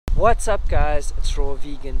What's up guys, it's Raw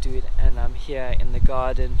Vegan Dude and I'm here in the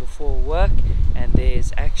garden before work, and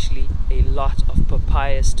there's actually a lot of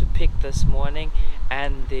papayas to pick this morning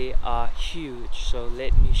and they are huge. So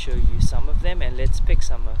let me show you some of them and let's pick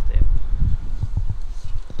some of them.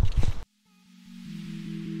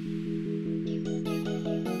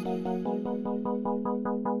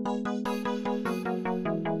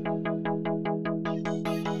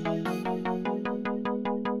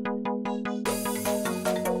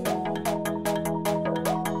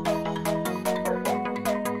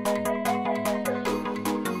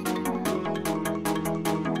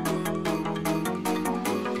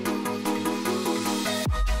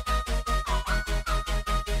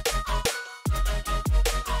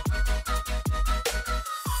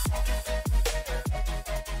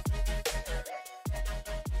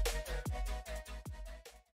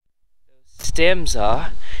 Stems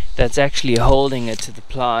are that's actually holding it to the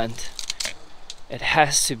plant. It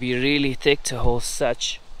has to be really thick to hold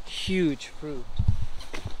such huge fruit.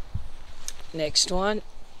 Next one.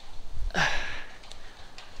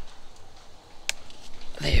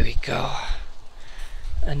 There we go.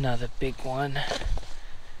 Another big one.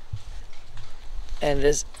 And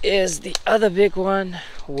this is the other big one.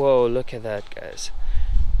 Whoa, look at that guys.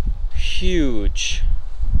 Huge.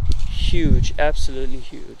 Huge, absolutely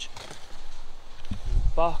huge.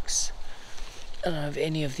 Box. I don't have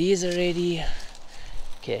any of these already.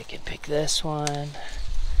 Okay, I can pick this one.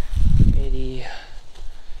 Ready.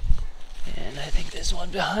 And I think there's one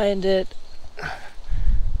behind it.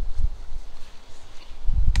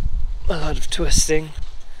 A lot of twisting.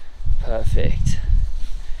 Perfect.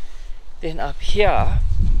 Then up here,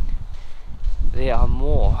 there are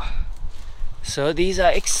more. So these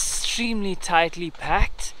are extremely tightly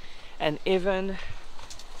packed, and even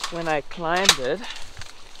when I climbed it,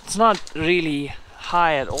 it's not really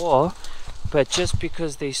high at all, but just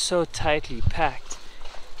because they're so tightly packed,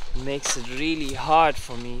 it makes it really hard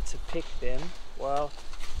for me to pick them while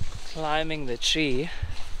climbing the tree.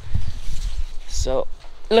 So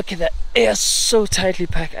look at that, they are so tightly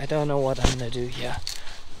packed. I don't know what I'm gonna do here.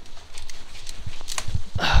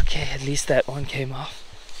 Okay, at least that one came off.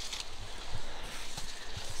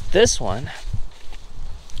 This one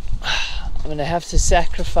I'm gonna have to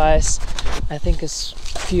sacrifice, I think, a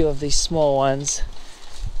few of these small ones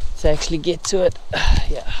to actually get to it.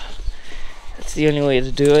 Yeah, that's the only way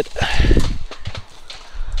to do it.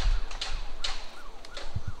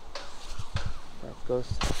 That goes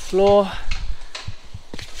to the floor.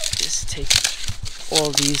 Just take all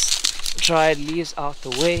these dried leaves out the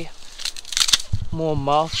way. More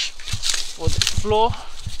mulch for the floor.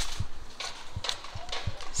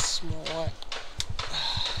 Small one.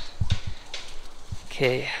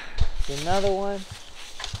 Okay, another one.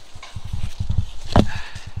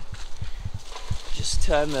 Just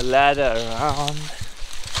turn the ladder around.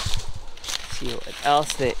 See what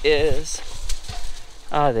else there is.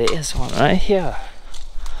 Ah, there is one right here.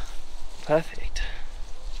 Perfect.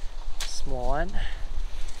 Small one.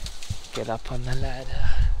 Get up on the ladder.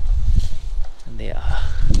 And they are.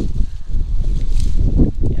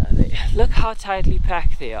 Yeah, look how tightly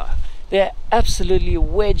packed they are. They're absolutely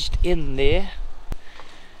wedged in there.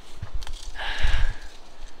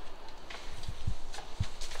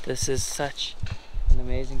 This is such an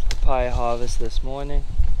amazing papaya harvest this morning.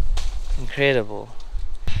 Incredible.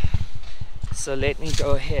 So let me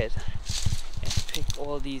go ahead and pick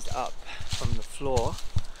all these up from the floor,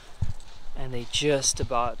 and they just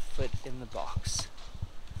about fit in the box.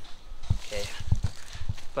 Okay,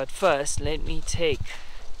 but first let me take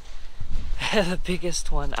the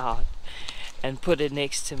biggest one out and put it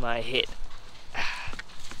next to my head.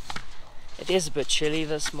 It is a bit chilly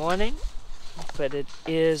this morning, but it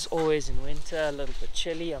is always in winter a little bit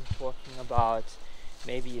chilly. I'm talking about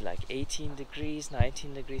maybe like 18 degrees,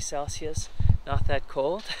 19 degrees Celsius. Not that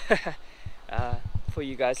cold for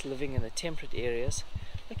you guys living in the temperate areas.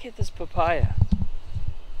 Look at this papaya.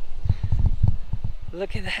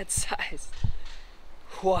 Look at that size.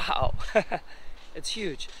 Wow. It's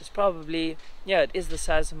huge. It's probably, yeah, it is the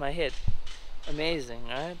size of my head. Amazing,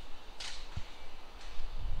 right?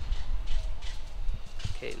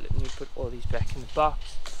 Okay, let me put all these back in the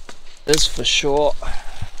box. This for sure.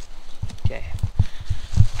 Okay,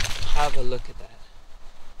 have a look at that.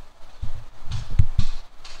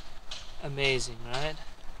 Amazing, right?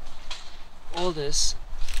 All this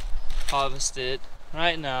harvested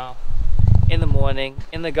right now in the morning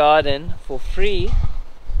in the garden for free.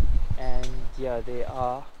 And yeah, they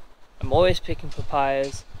are. I'm always picking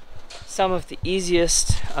papayas. Some of the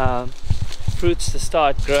easiest fruits to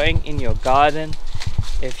start growing in your garden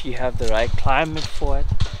if you have the right climate for it.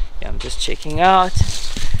 Yeah, I'm just checking out.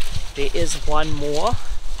 there is one more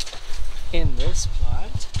in this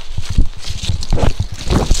plant. I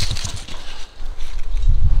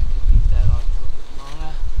could leave that on for a bit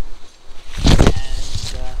longer.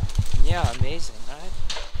 And yeah, amazing, right?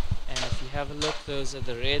 And if you have a look, those are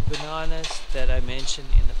the red bananas that I mentioned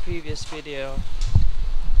in the previous video.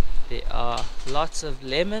 There are lots of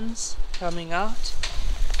lemons coming out.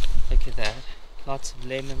 Look at that, lots of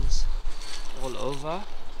lemons all over.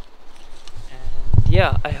 And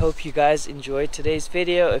yeah, I hope you guys enjoyed today's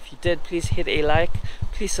video. If you did, please hit a like,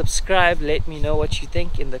 please subscribe, let me know what you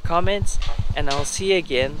think in the comments, and I'll see you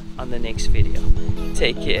again on the next video.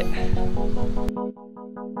 Take care.